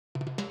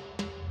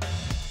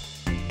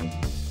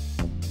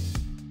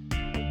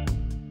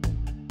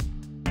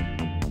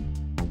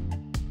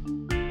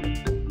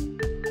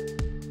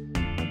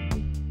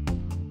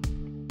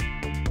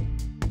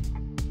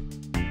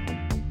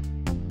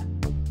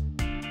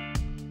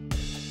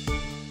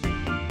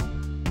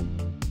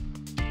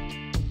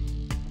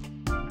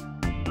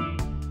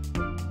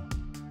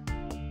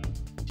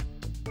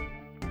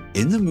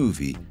In the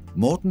movie,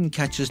 Morten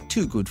catches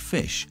two good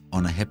fish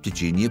on a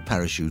Heptagenia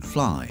parachute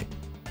fly,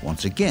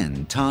 once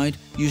again tied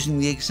using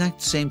the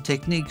exact same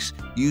techniques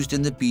used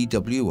in the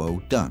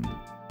BWO Dun.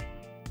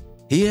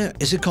 Here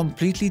is a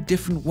completely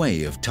different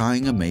way of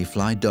tying a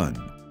mayfly dun.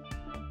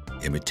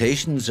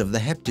 Imitations of the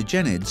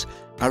heptagenids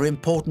are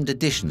important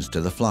additions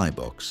to the fly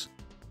box.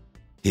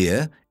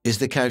 Here is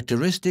the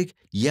characteristic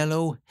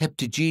yellow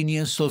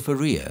Heptagenia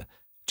sulphurea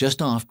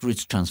just after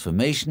its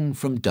transformation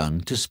from dun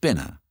to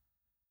spinner.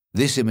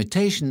 This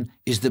imitation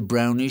is the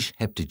brownish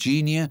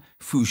Heptagenia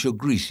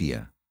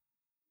fuchsiogrisea.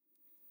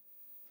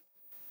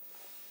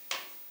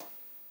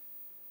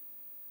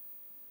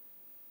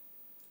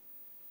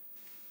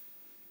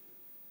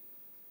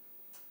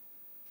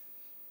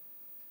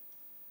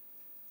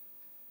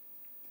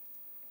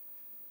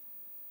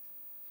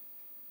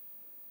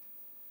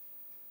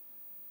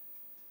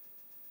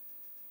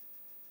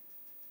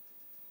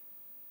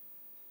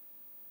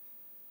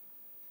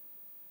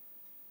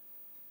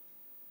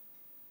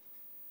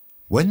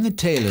 When the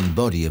tail and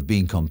body have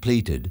been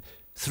completed,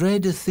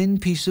 thread a thin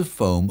piece of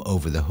foam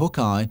over the hook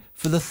eye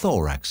for the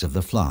thorax of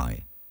the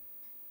fly.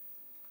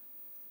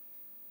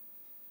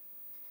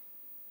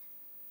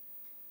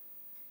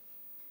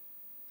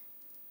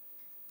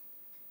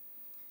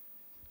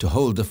 To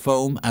hold the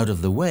foam out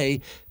of the way,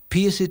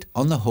 pierce it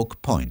on the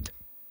hook point.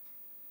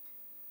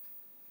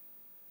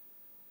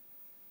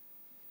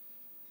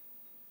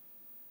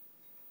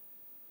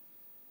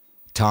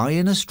 Tie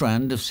in a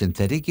strand of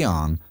synthetic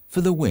yarn for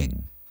the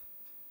wing.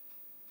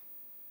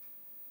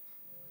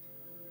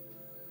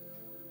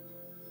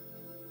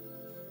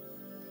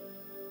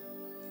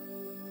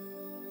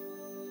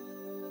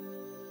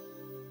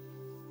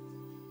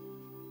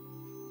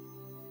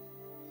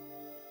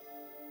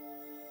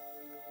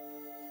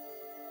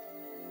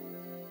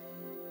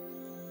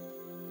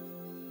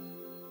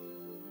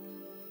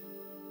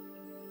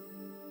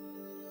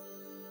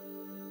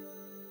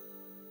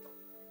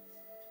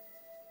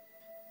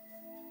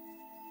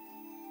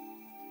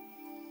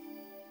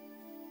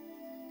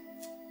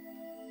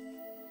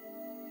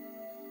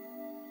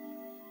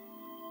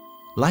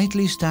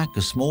 Lightly stack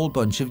a small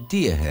bunch of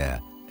deer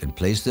hair and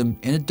place them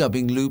in a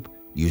dubbing loop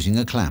using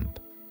a clamp.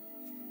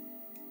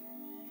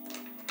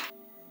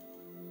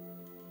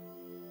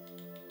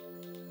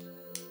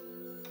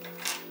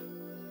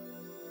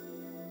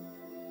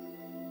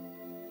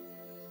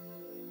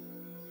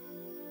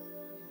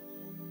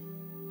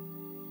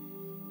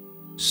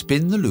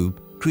 Spin the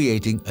loop,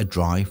 creating a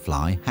dry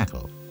fly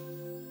hackle.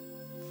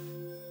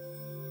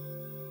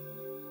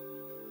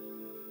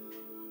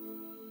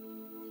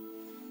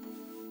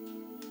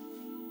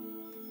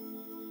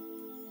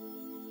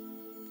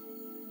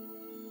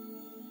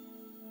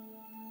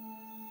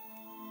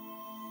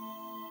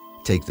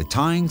 Take the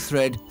tying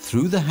thread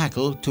through the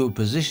hackle to a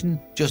position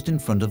just in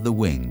front of the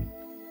wing.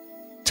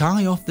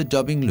 Tie off the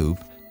dubbing loop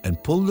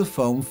and pull the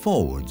foam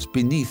forwards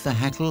beneath the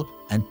hackle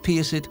and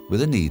pierce it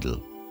with a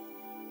needle.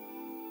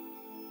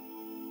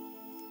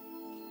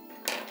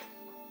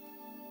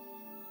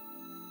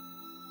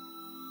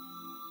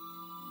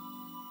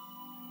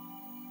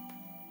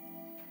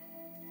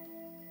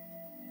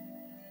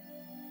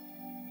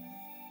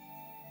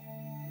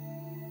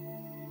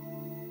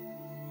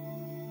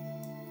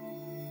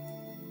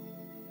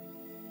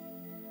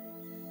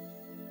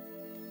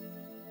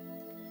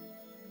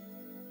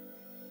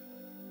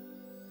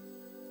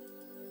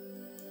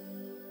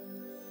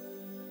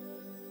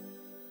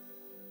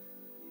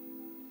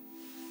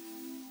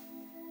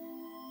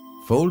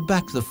 Fold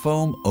back the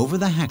foam over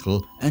the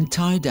hackle and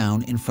tie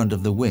down in front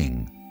of the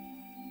wing,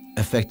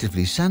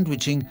 effectively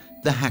sandwiching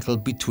the hackle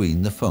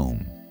between the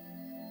foam.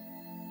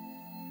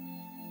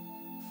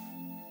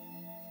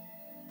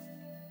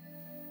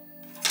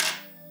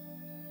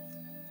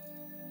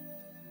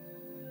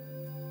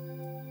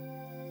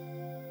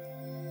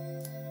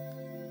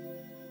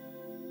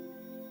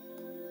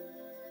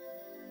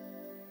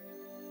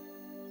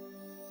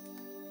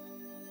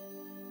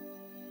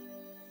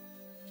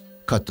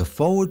 Cut the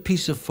forward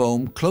piece of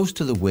foam close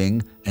to the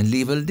wing and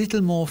leave a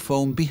little more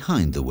foam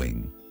behind the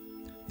wing.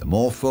 The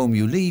more foam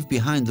you leave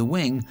behind the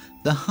wing,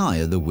 the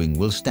higher the wing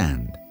will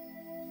stand.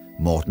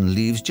 Morten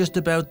leaves just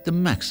about the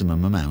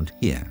maximum amount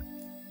here.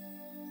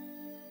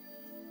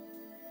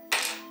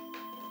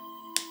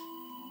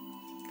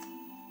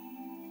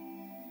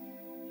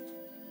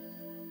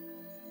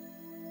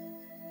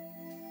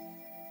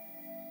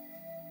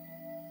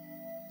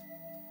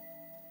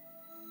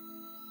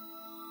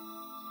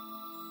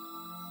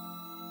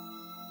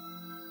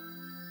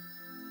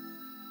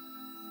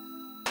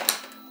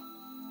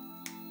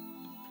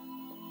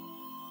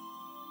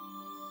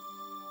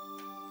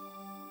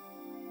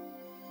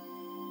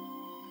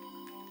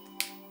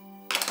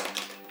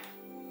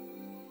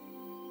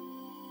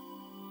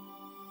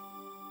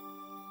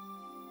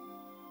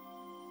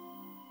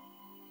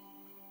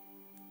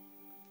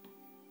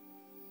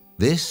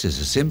 This is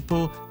a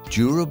simple,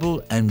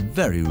 durable and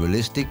very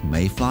realistic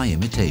mayfly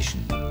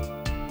imitation.